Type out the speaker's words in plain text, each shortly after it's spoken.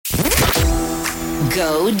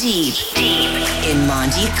Go deep in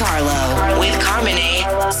Monte Carlo with Carmine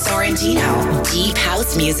Sorrentino. Deep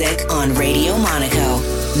house music on Radio Monaco.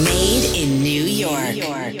 Made in New York.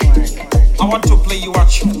 I want to play you a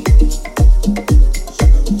tune.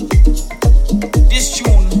 This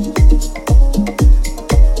tune,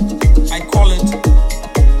 I call it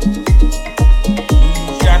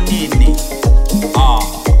Janini.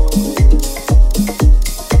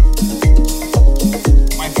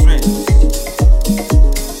 My friend.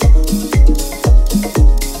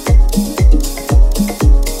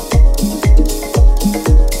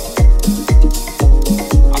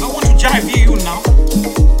 I don't want to jive you now.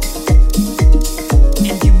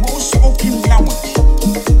 In the most spoken language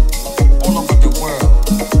all over the world,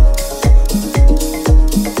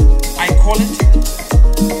 I call it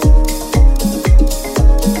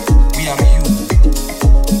We Are Human.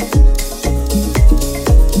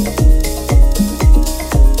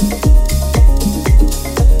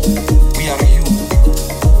 We are human.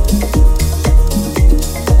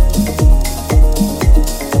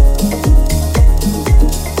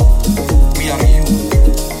 We are human.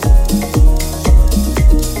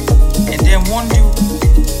 And then one do,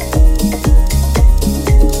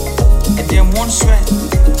 and then one sweat.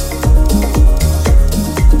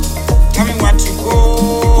 Tell me what to go.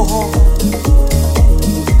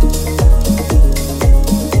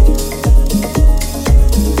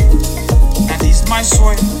 That is my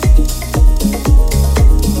soil.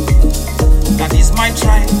 That is my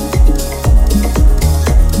tribe.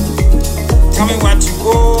 Tell me what to go.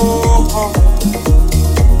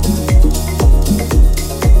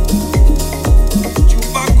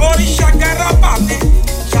 Gori shakara bate,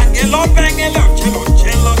 shangelo bangelo, chelo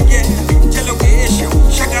chelo ge, chelo ge esho,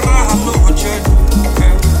 shakara hallo hochen.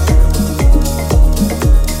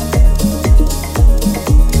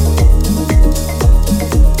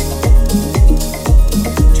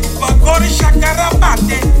 Chupa gori shakara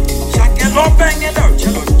bate, shangelo bangelo,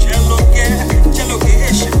 chelo chelo ge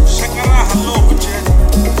esho, shakara hallo hochen.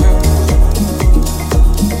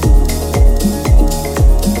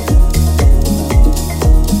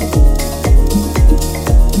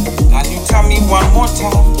 Tell me one more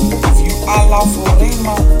time if you allow for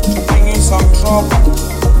Rayman to bring you some trouble.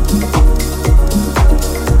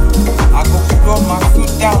 I go put all my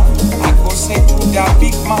feet down. I go say to that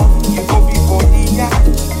big man, you go be Bonilla.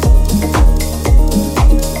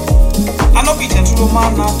 I no be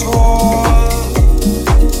gentleman at all.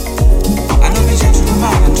 I no be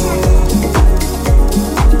gentleman at all.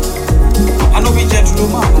 I no be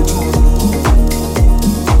gentleman at all.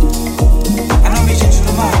 I no be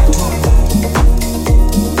gentleman at all.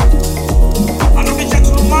 I know be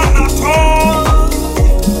gentleman at all.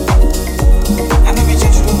 I know be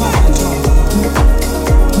gentleman at all.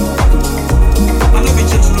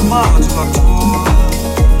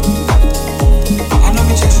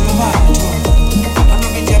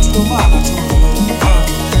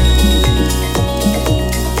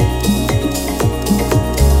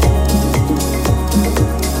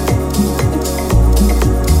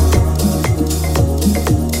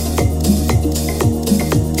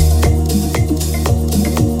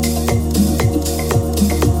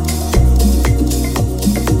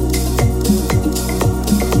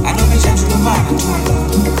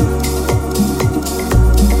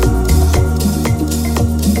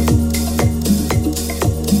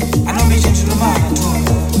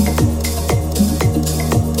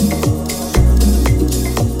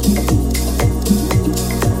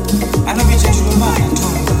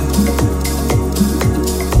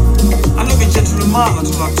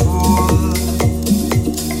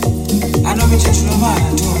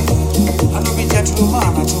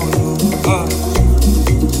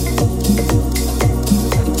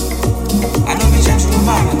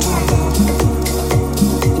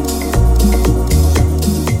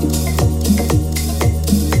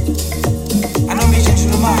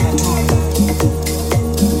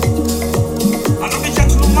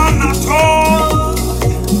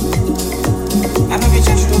 I know be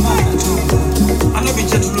gentleman at all. I know be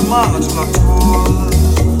gentleman at all.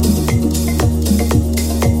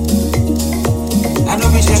 I know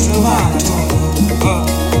be gentleman at all.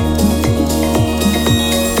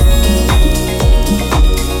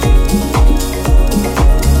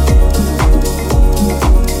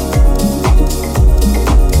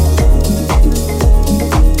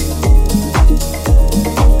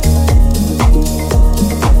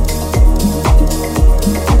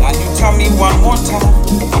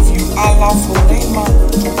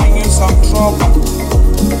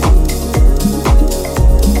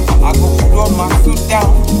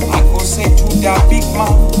 that big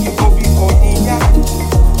man, you go be Bonilla.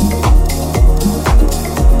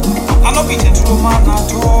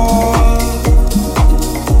 at all.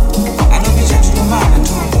 I no be gentleman at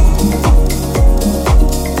all.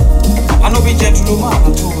 I no be gentleman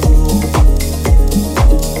at all.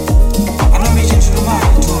 I no be gentleman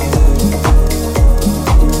at all.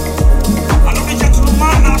 I no be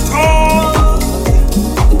gentleman at all.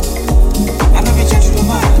 I no be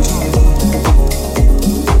gentleman at all.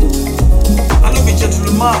 I no be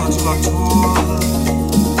gentleman at all.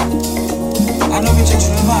 I no be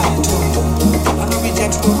gentleman at all. I no be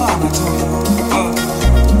gentleman at all.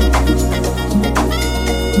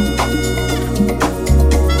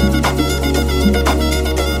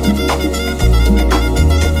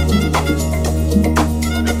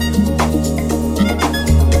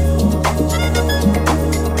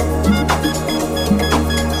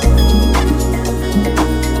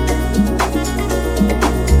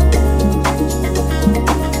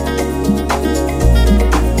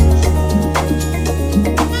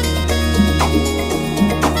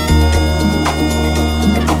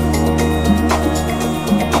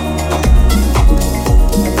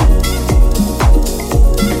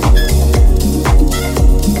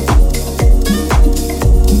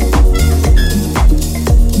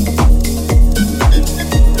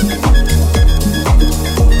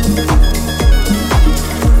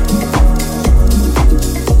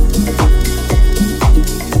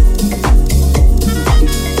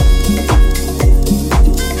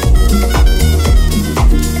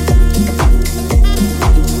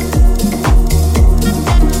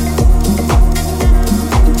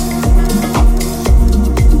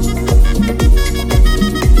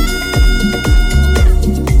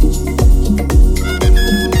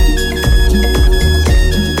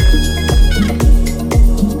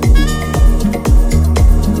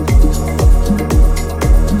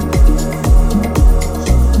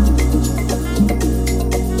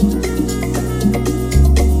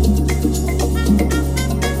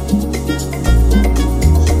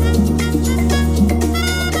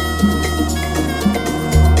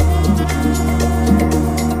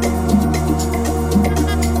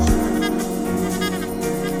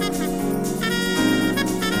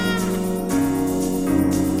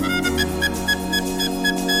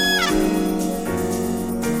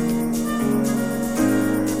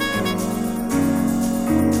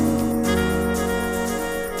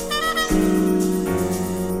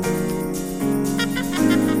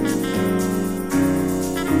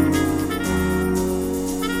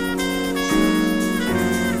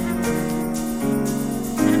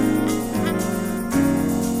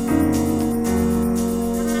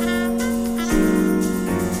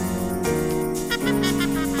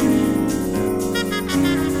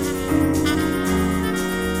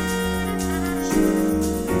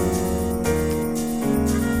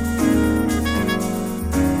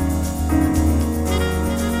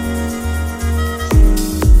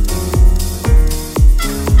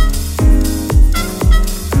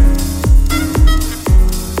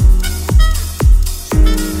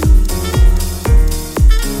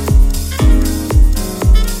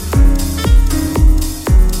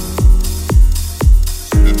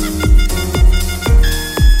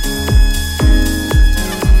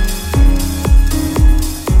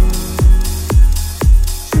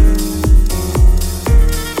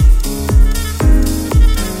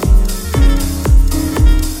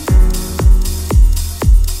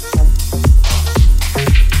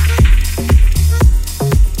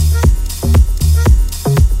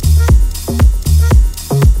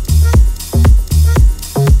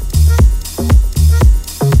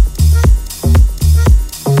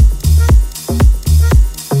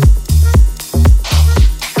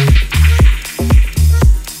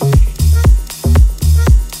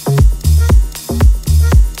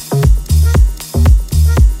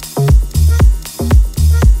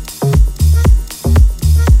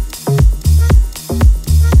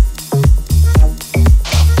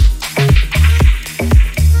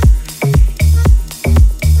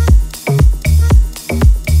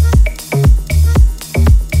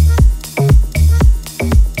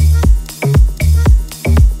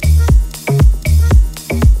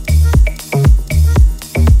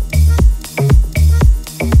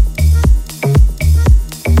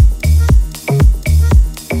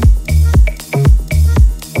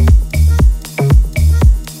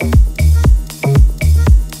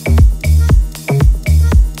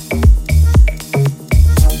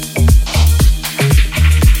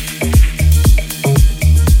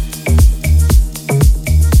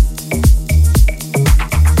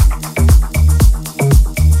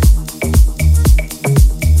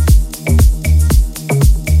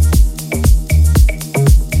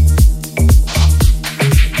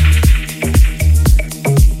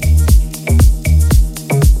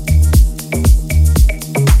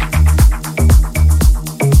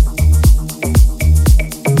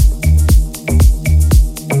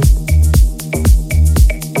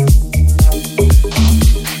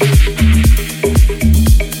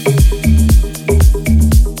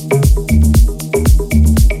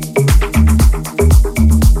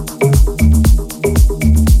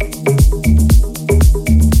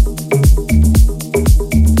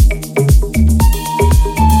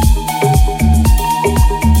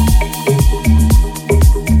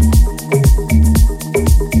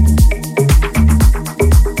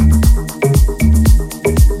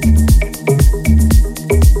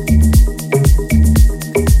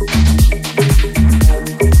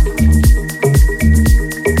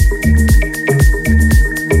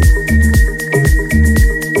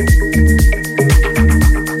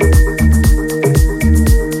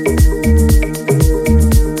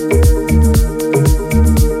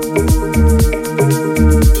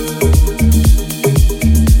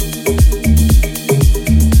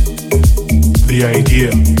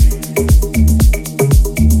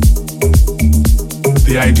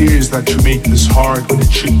 is that you make this hard when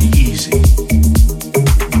it should be easy.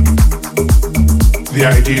 The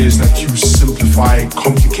idea is that you simplify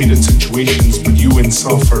complicated situations, but you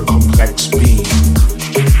itself are a complex being.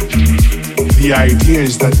 The idea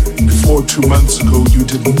is that before 2 months ago you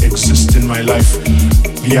didn't exist in my life.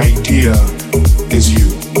 The idea is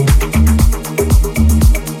you.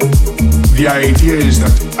 The idea is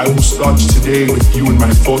that I will start today with you in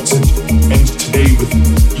my thoughts and end today with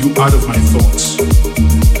you out of my thoughts.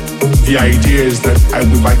 The idea is that I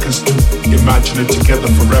would like us to imagine it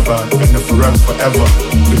together forever and forever,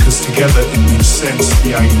 because together it makes sense.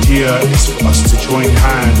 The idea is for us to join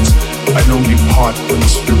hands and only part when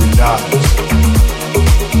the spirit dies.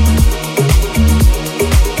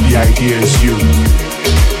 The idea is you.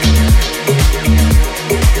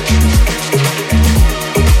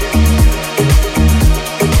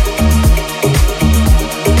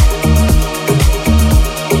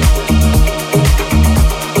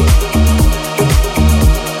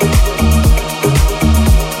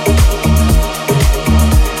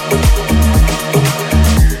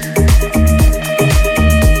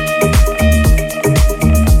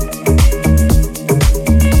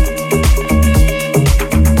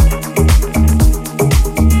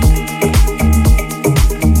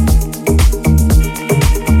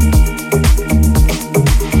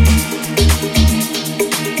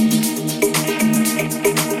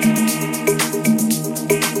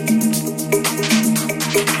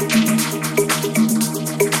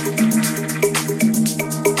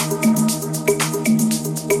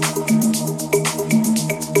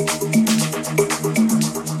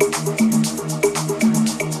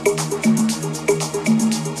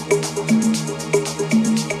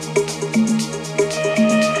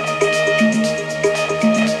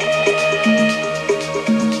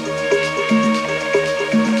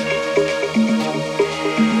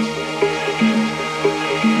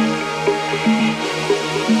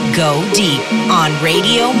 Go deep on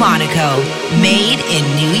Radio Monaco, made in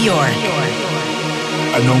New York.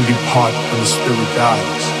 And only part when the spirit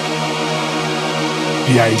dies.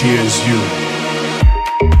 The idea is you.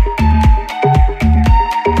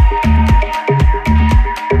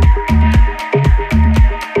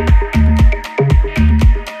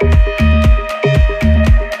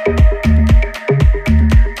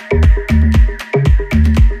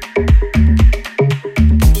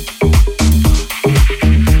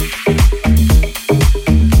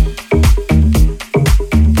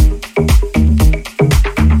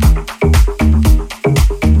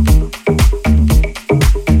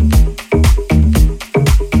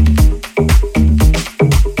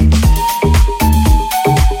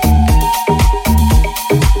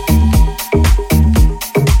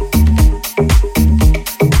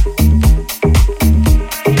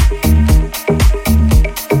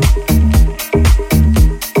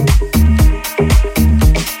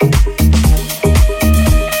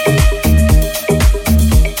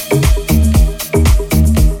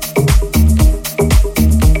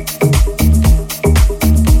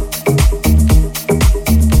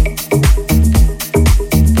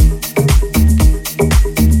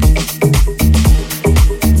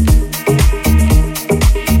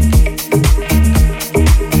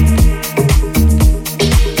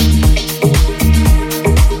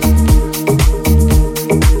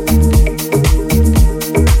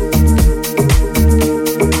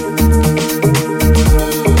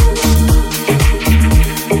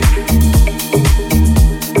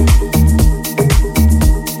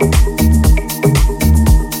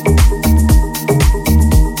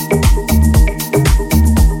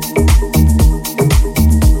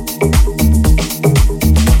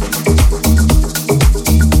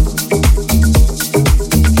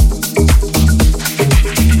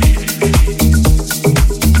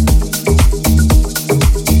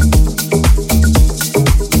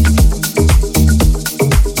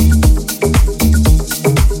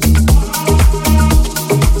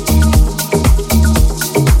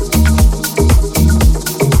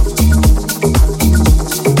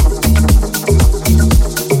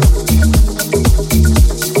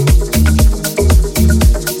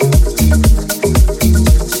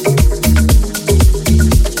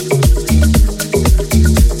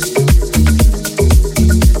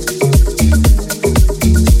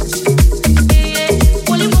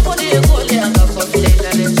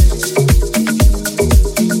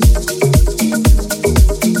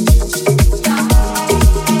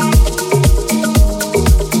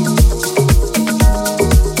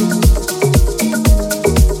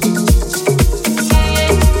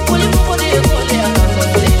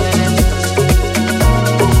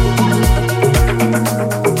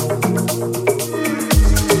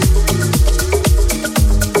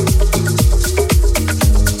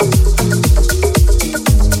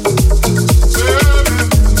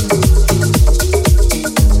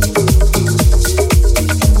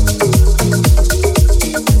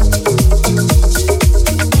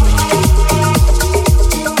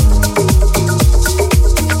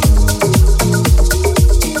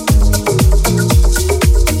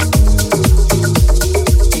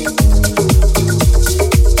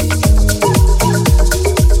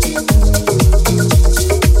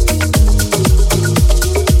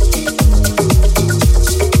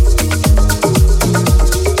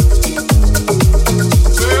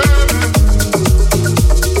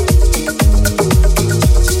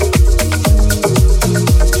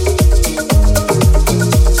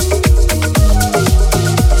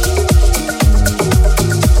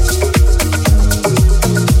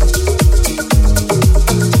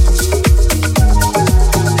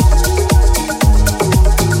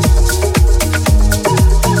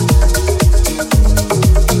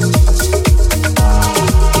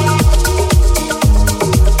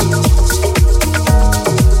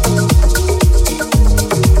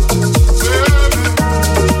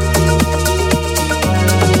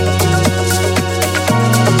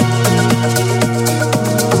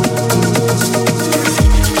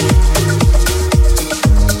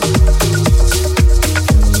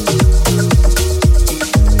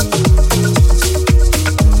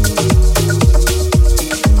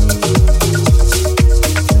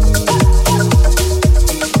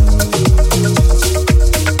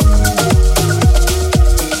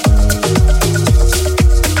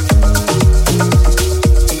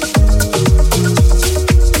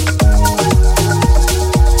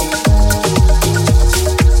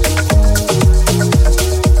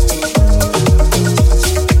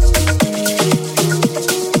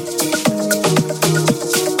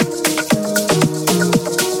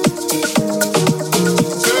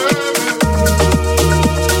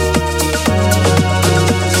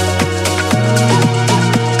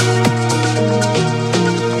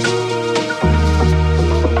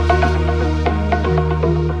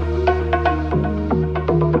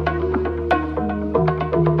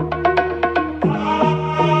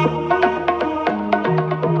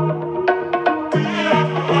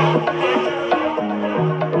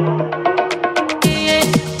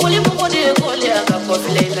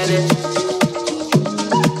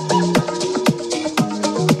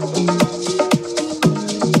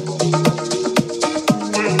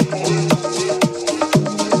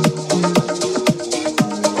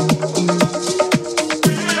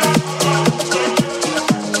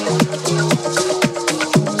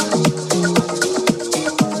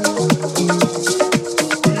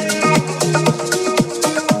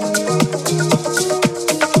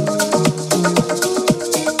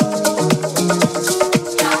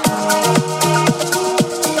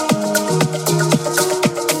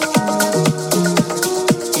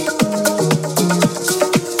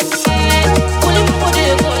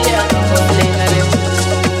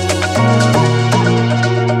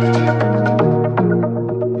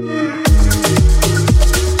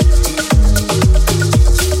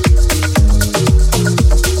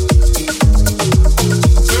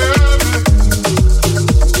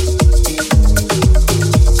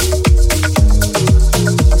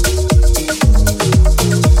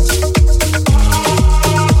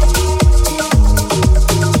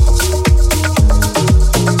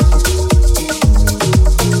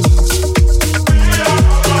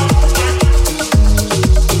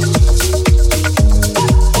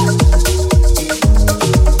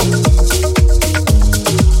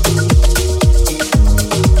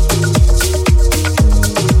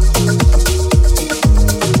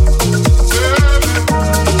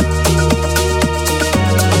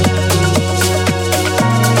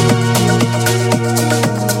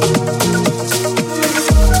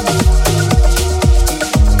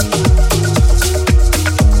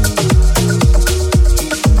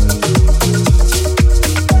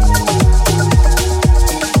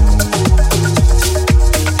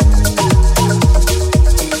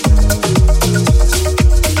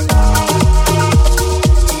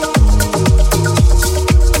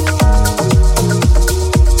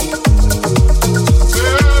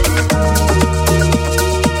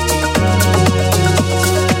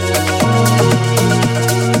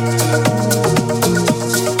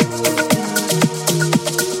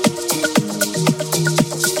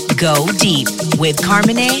 Go Deep with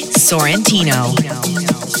Carmine Sorrentino.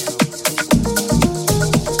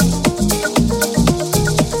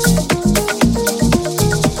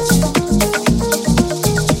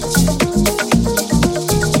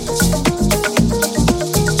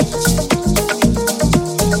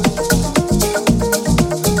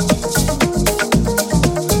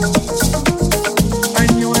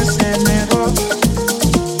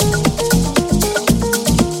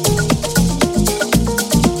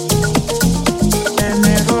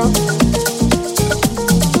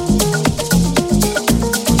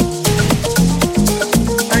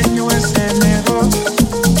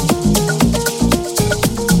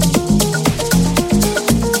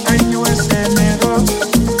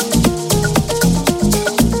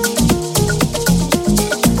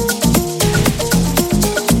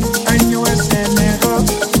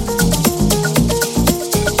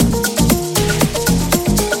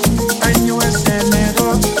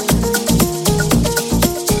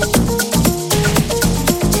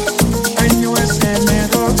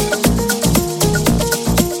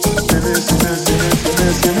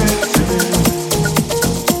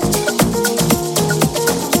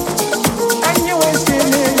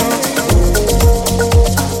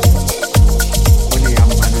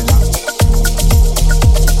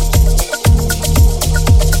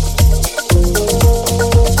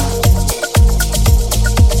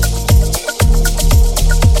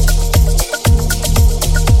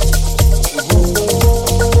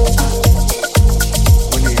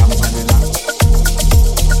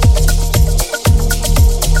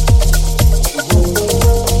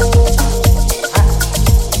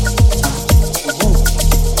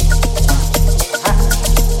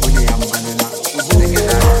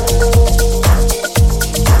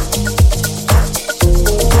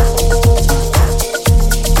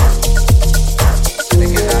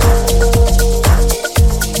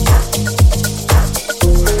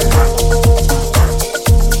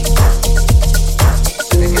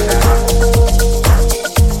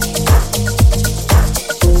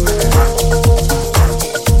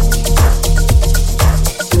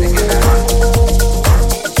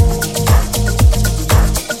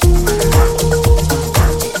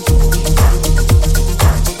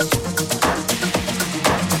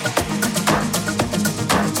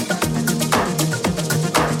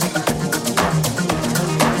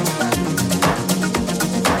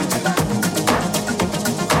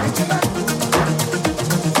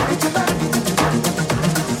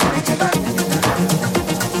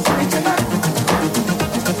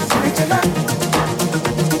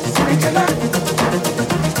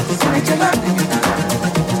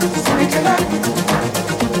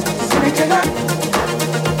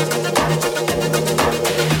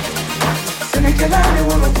 Sekelani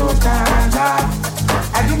wolo tokala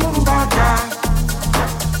Adimuru baka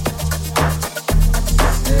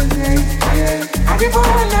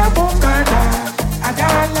Adibola bombada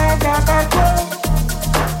Adala gabato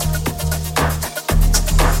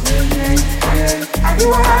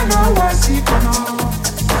Adiwana wasikono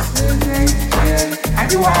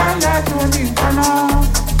Adiwala tunikono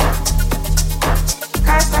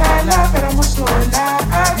Kasala peramusola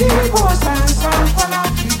Adibo sansan kono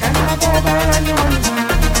Ikana bobala nyolma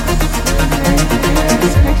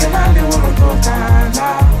Sekelani wolo tokala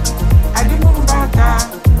Adimuru baka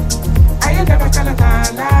Ayenda bakala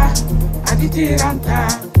kala Aditiranta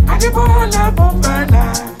Adibola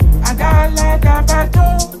bombala Adala gabato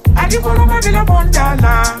Adibolo mabila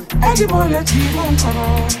bondala Adibola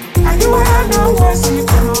tibunkoro Adiwala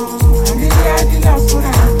wasikono Adila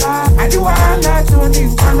furanga Adiwala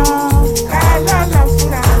tunikono Kala la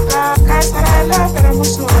furanga Kasala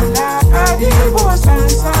peramusola Adibo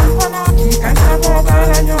sansan kono Ikana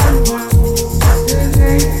bobala nyolma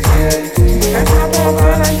Ikana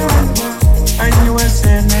bobala nyolma Anyuwa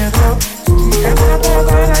senero Ikana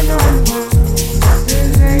bobala nyolma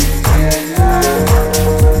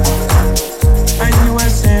Anyuwa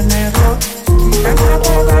senero Ikana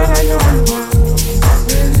bobala nyolma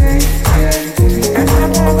Ikana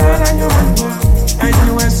bobala nyolma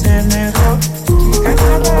Anyuwa senero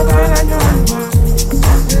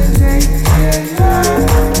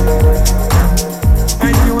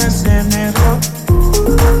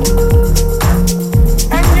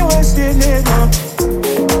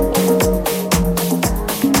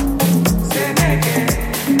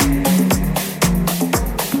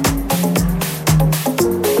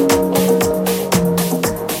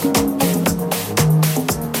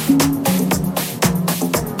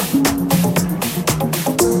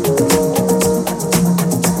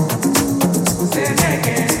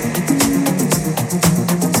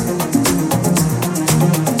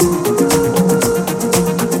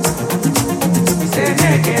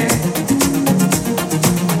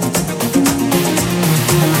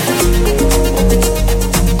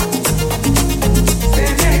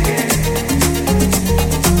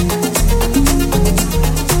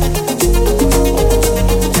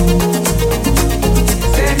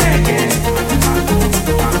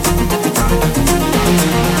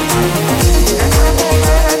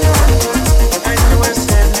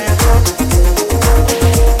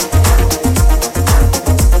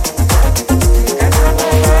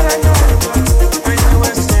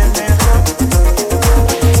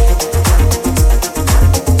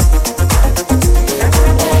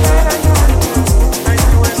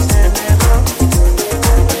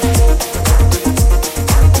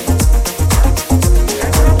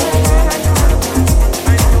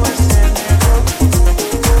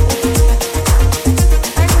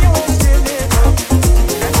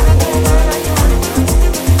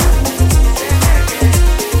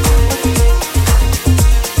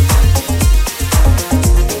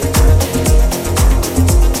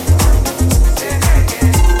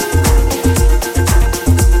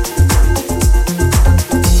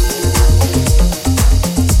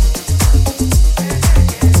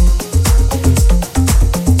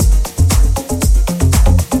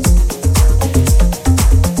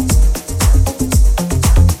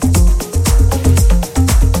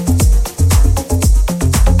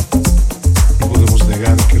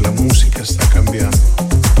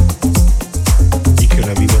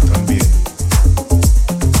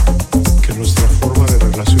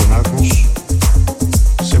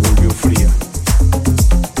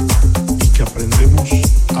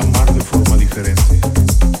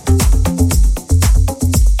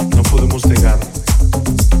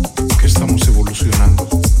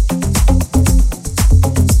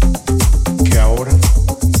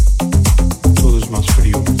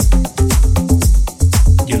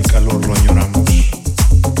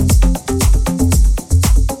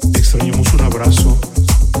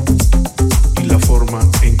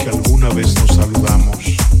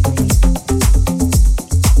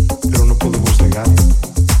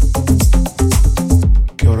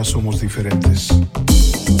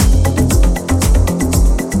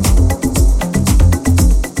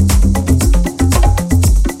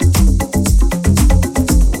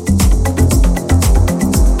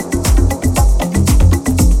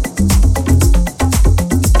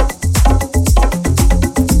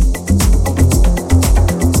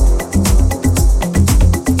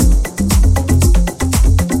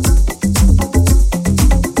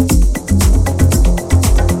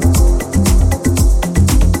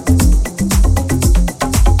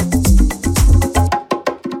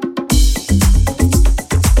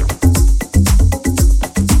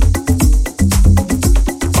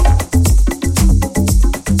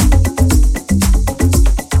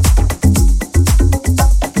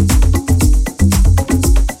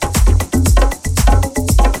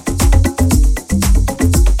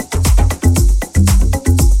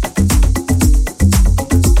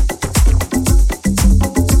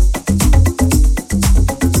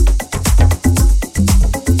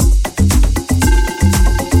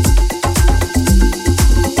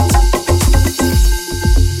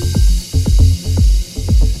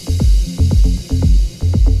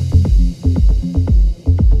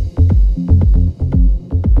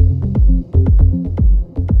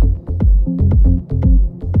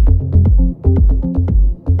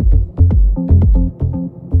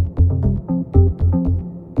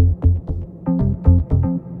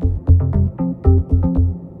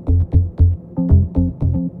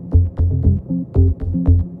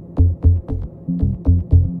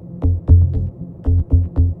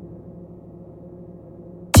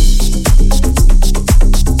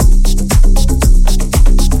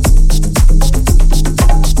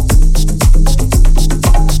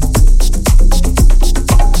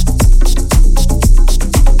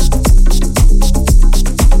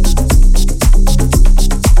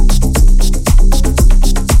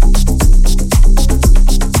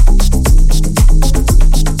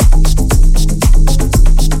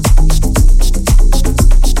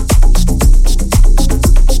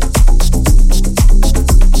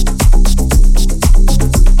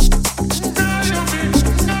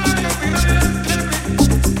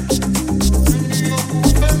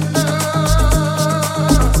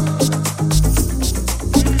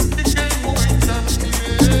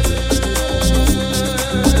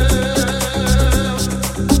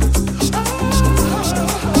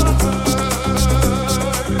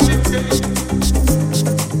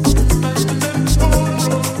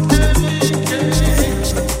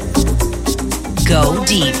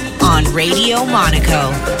Deep on Radio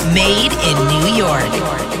Monaco, made in New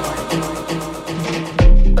York.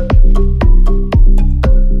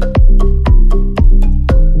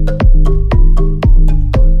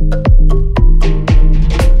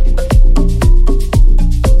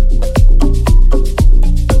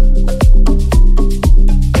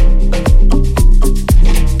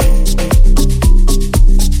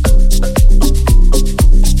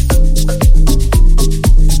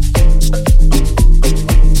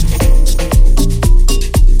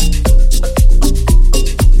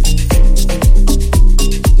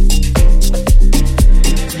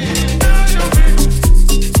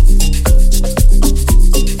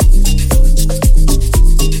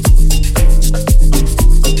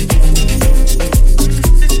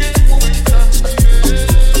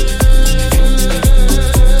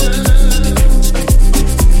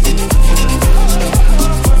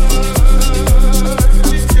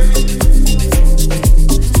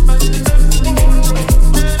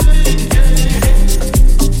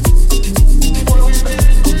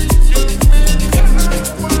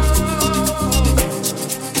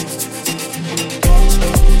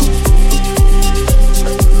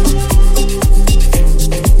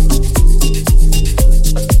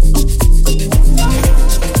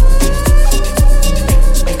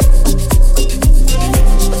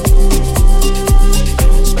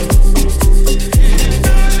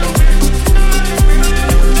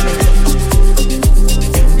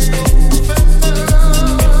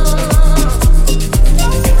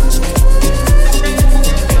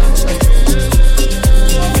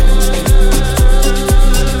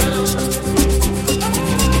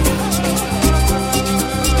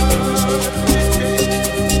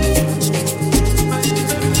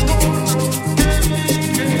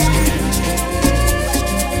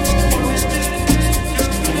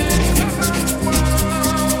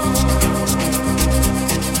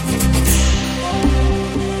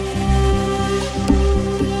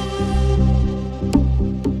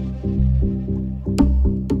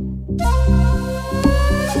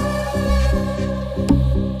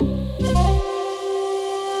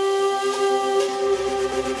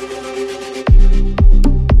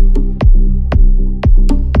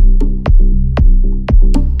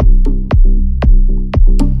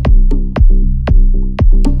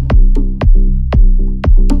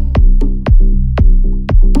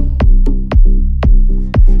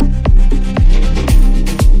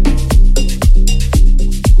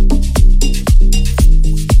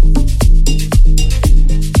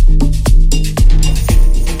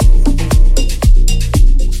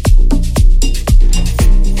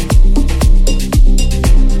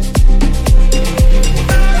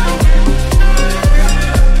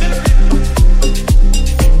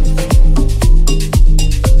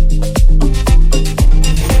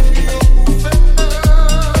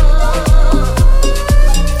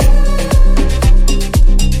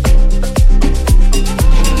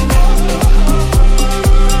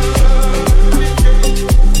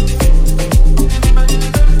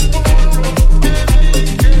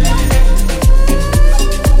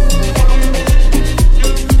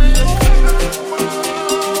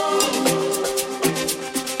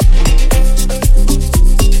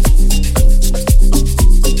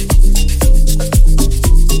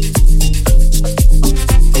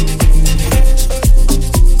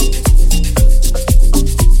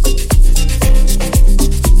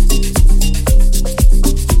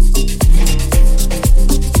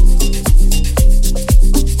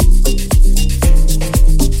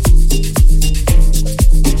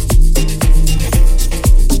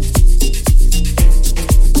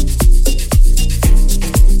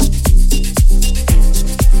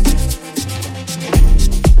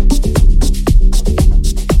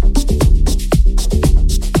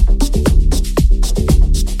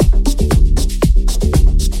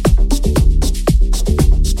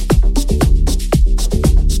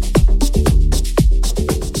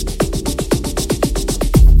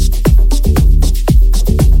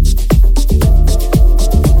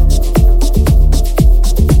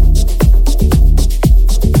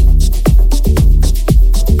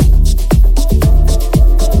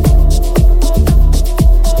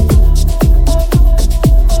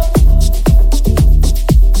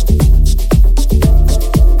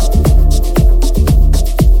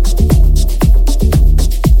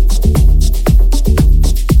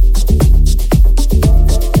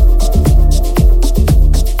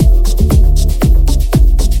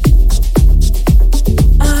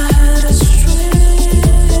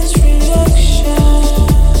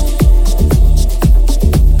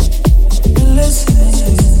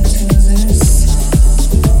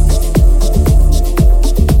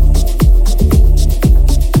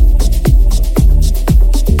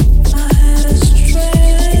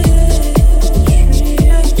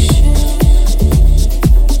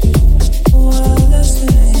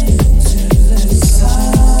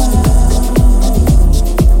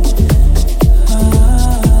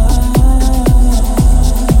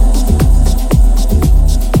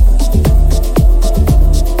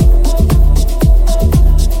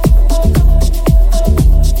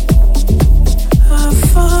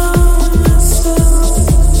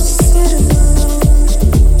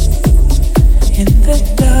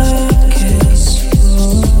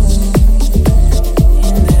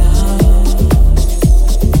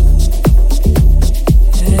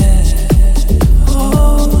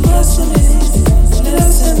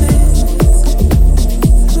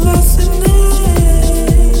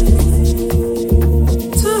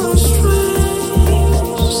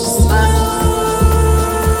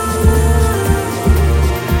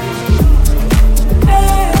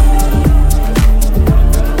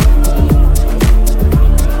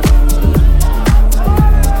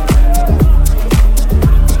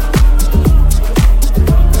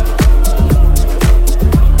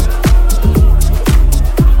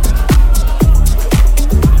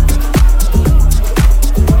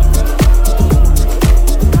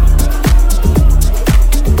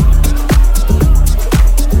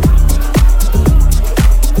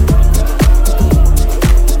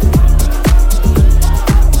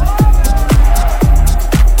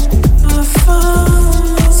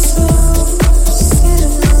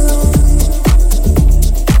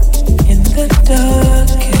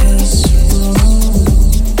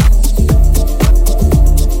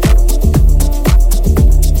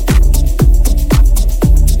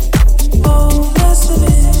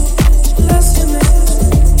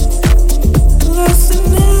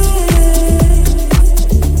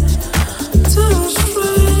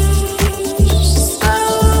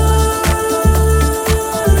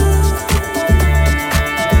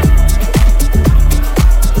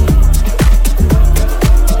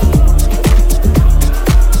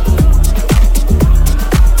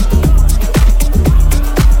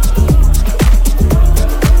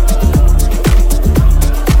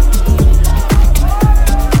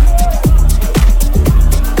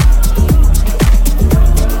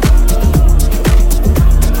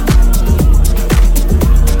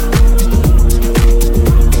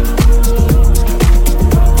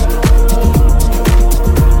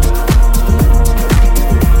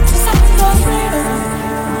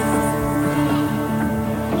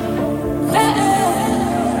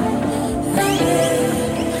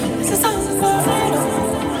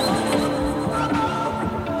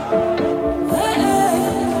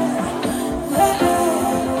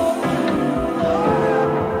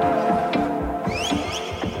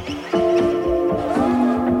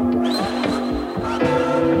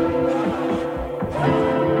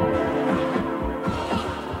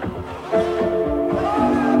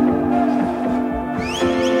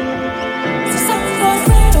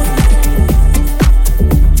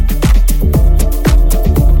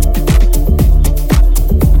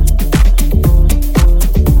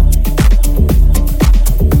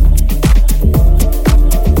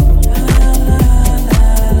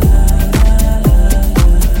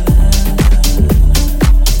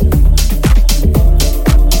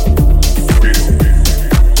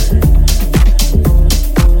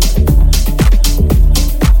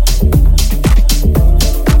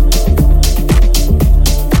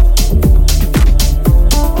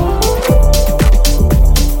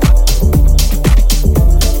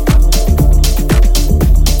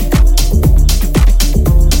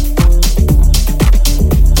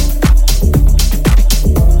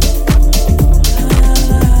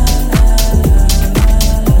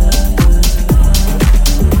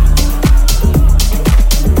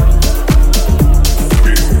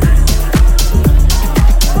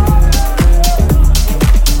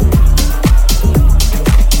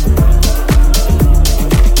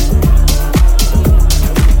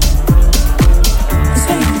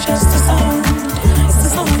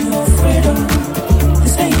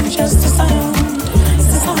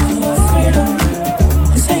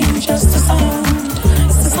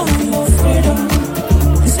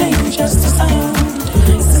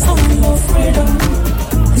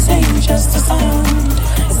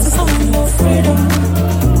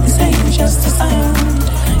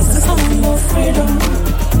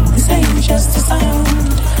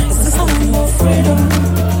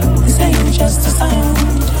 just a sound.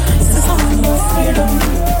 It's the sound of freedom.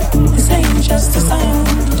 This ain't just a sound.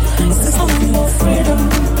 It's the sound of freedom.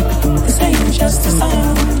 This ain't just a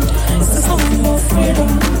sound. It's the sound of freedom.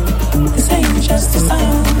 This ain't just a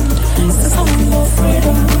sound. It's the sound of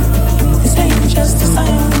freedom. This ain't just a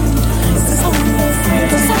sound. It's the sound of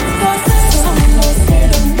freedom. The sound of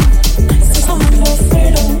freedom. It's the sound of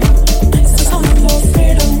freedom. It's the sound of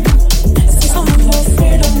freedom. It's the sound of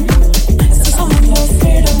freedom. It's the sound of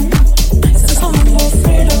freedom. It's the sound of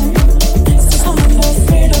freedom. It's the sound of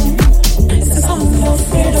freedom. It's the sound of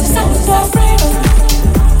freedom. The sound of freedom.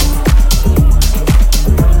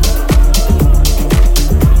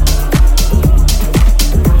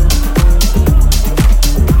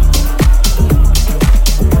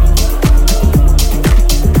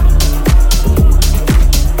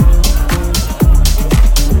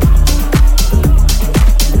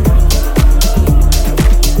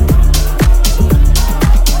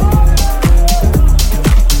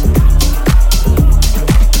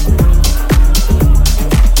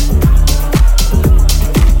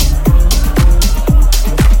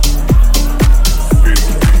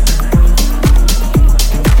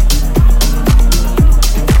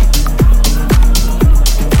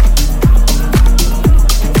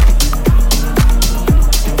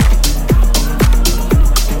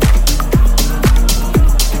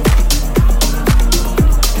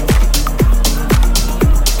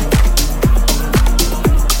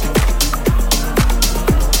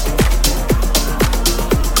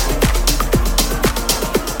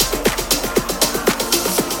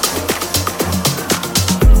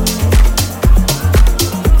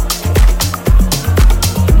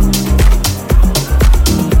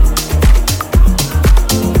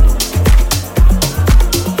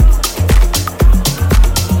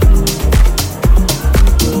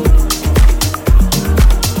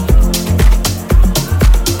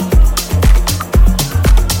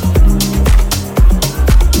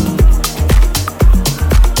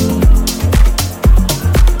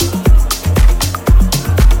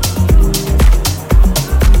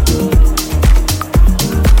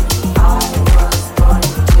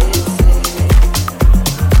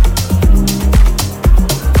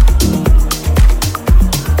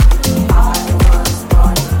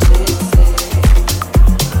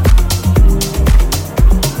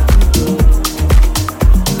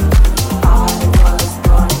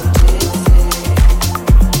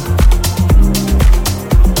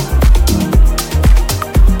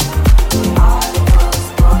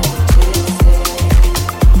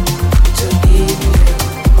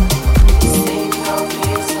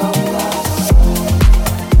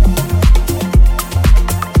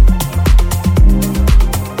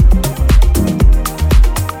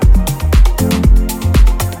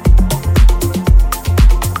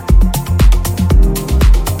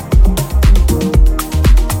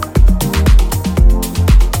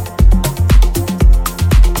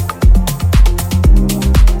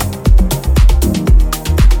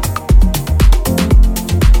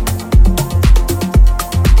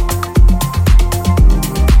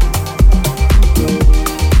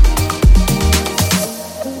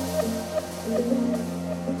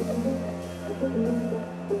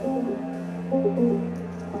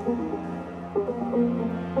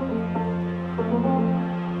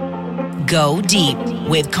 Go Deep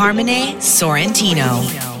with Carmine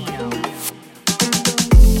Sorrentino.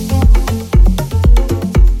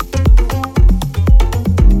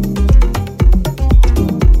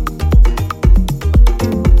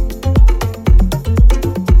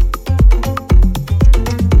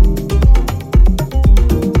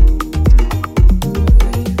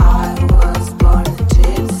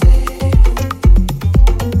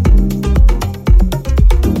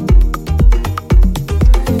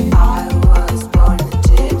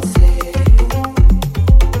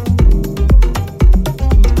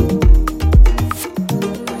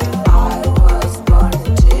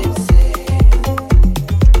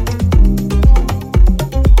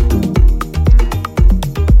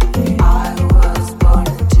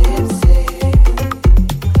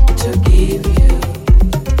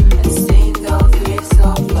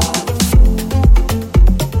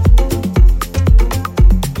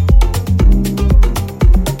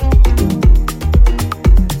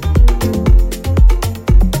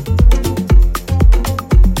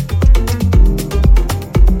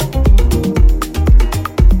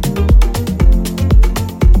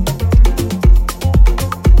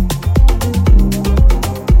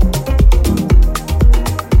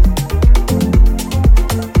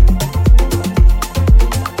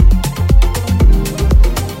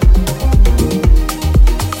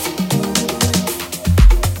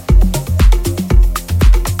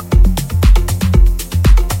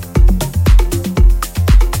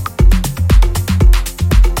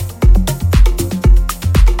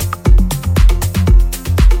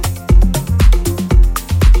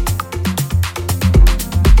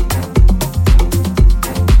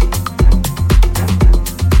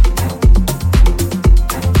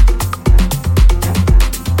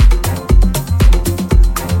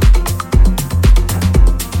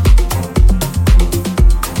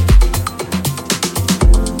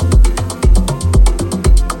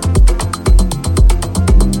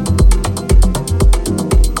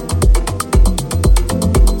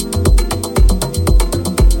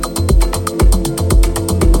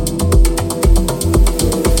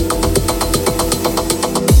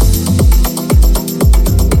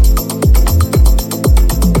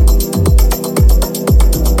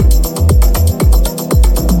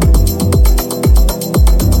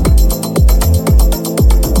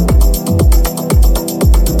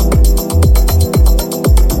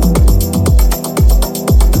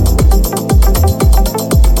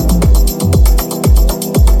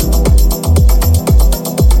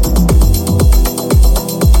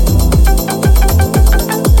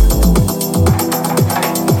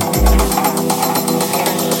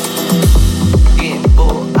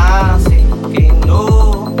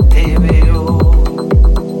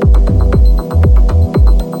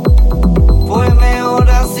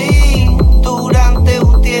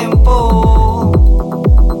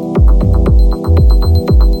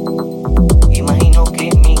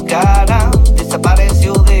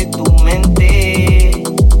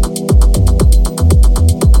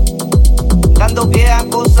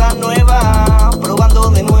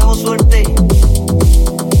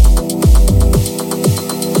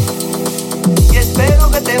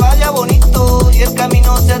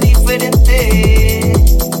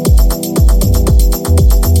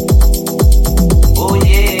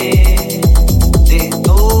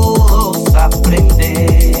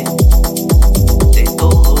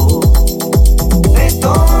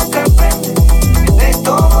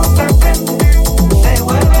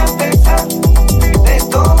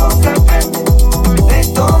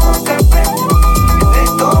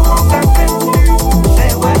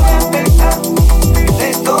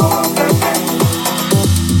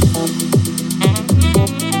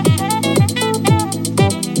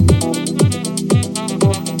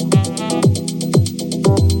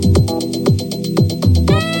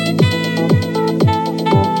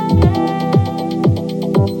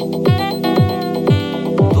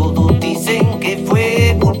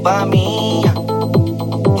 culpa mía.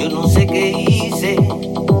 Yo no sé qué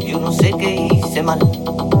hice mal.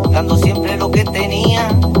 Dando siempre lo que tenía,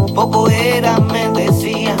 poco era, me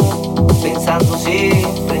decía. Pensando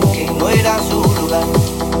siempre que no era su lugar.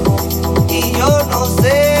 Y yo no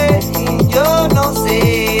sé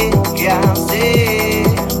qué hacer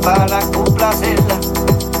para complacerla.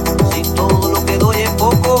 Si todo lo que doy es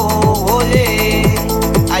poco, oye,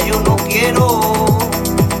 ay, yo no quiero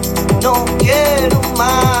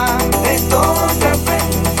más. De todo se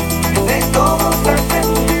aprende, de todo se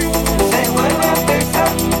aprende, se vuelve a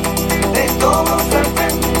empezar. De todo se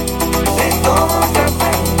aprende, de todo se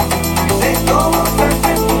aprende, de todo se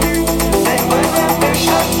aprende, se vuelve a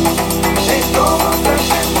empezar. De todo se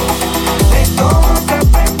aprende, de todo se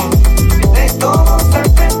aprende, de todo se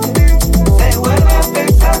aprende, se vuelve a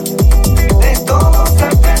empezar. De todo se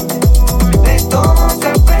aprende, de todo se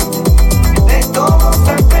aprende, de todo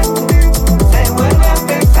se aprende, se vuelve a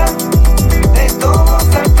empezar.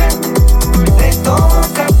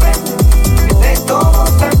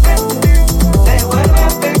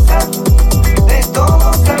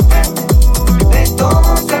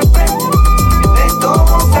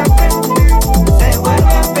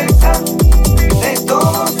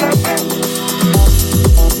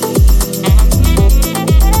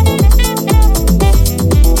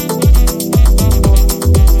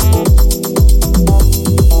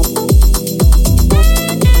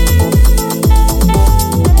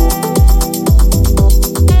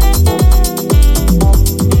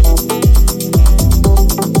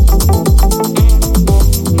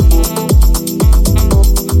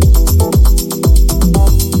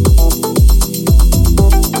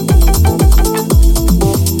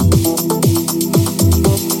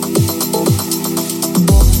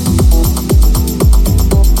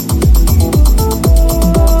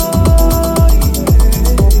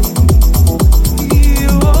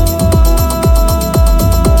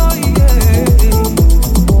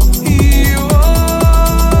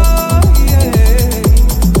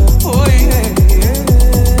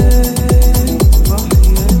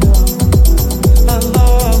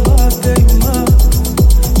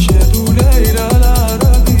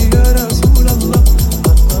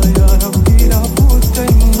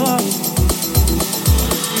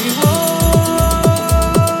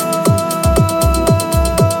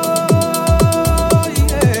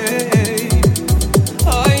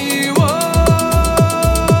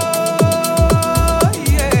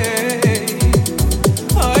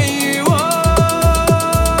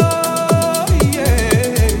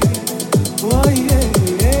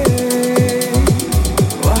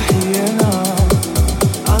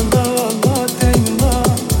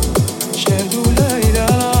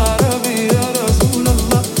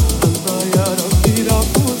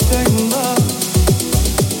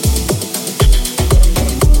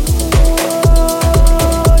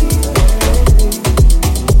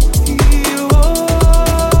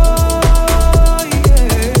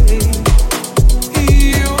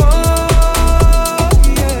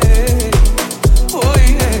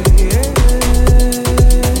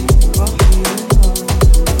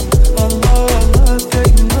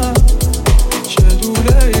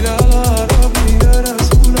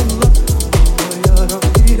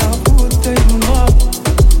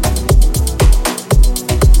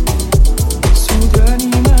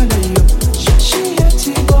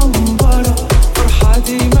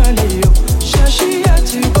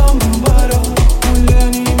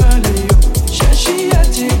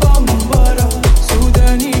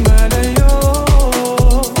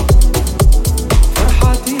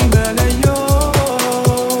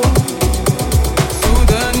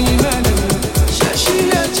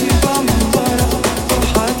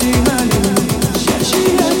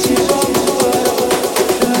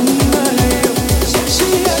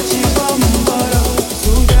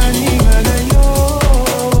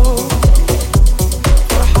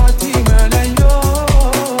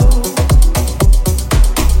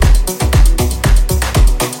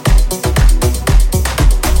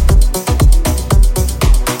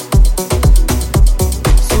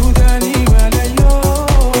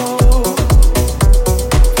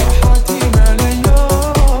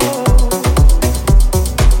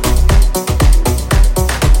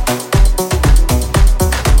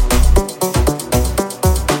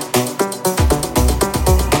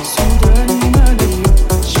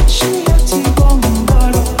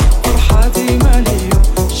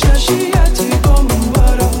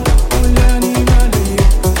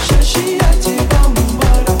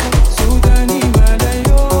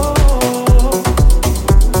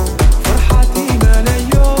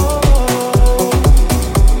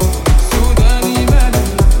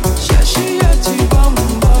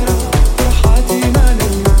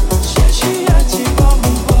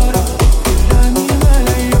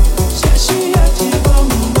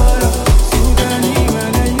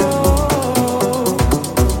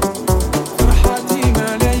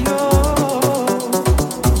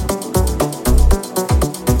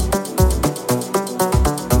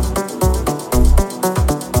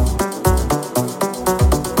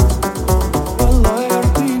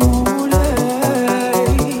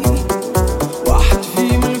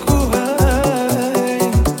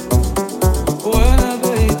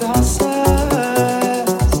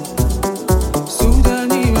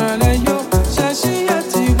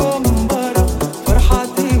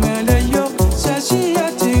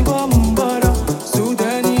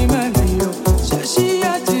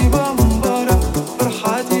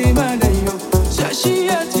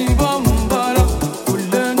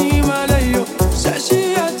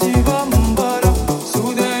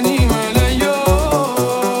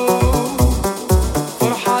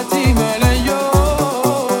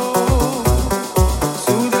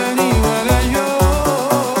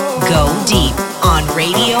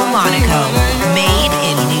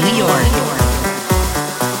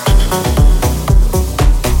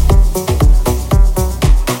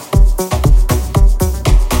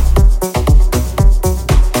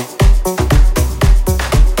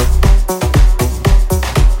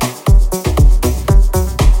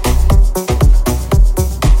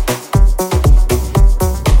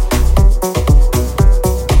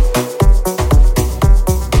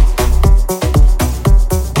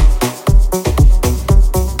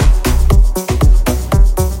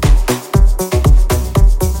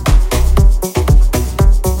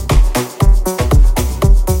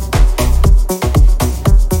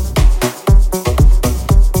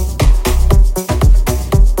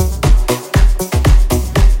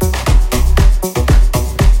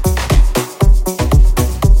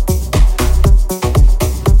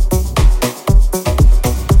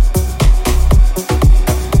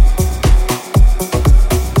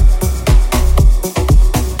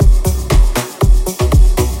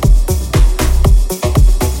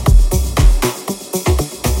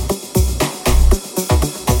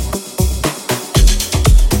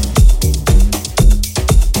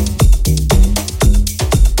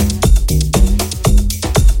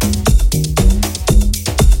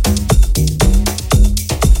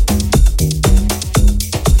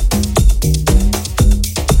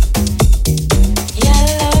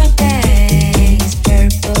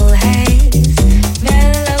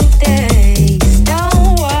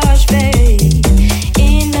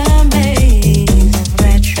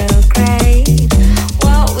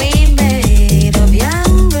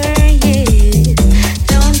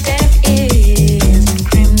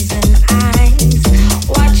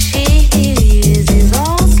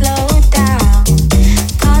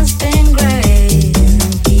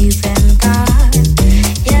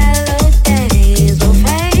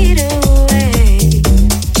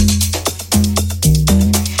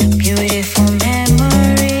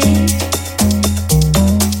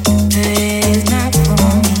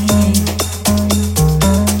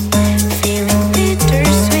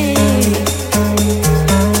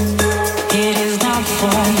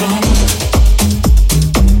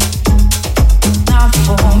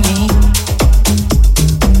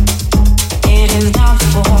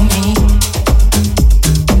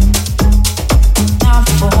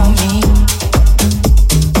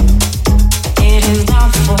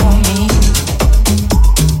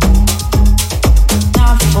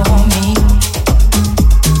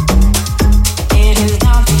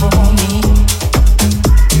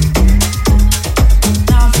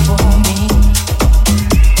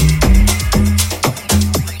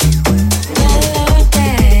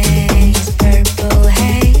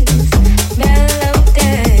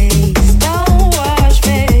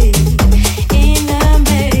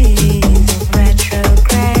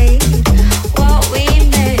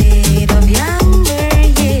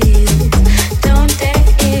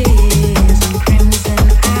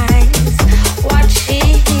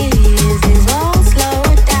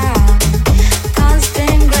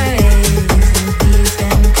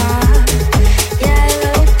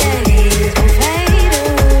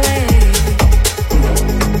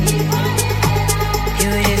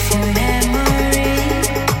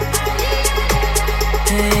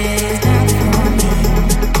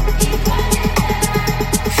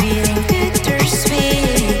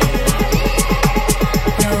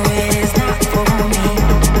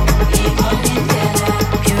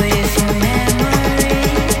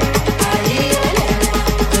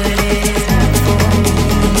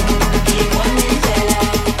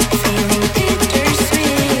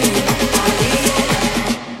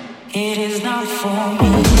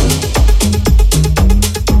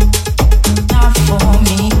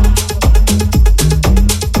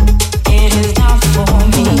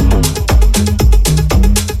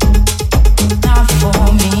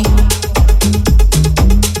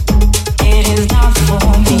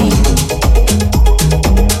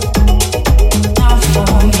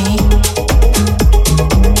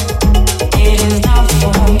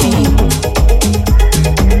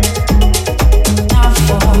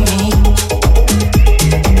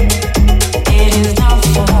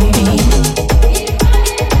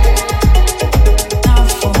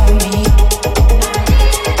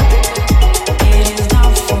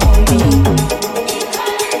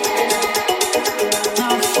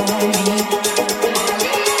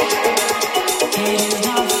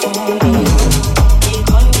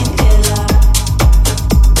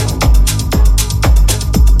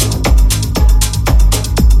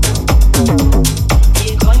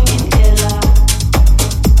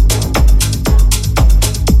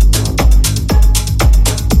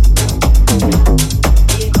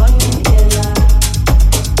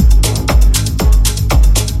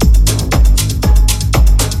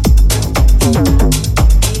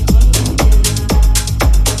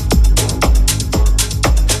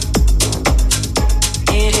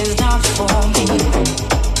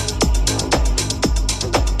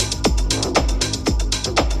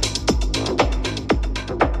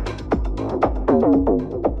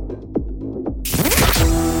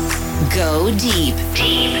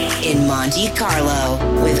 Monte Carlo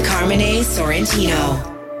with Carmine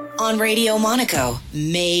Sorrentino on Radio Monaco,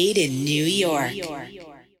 made in New York.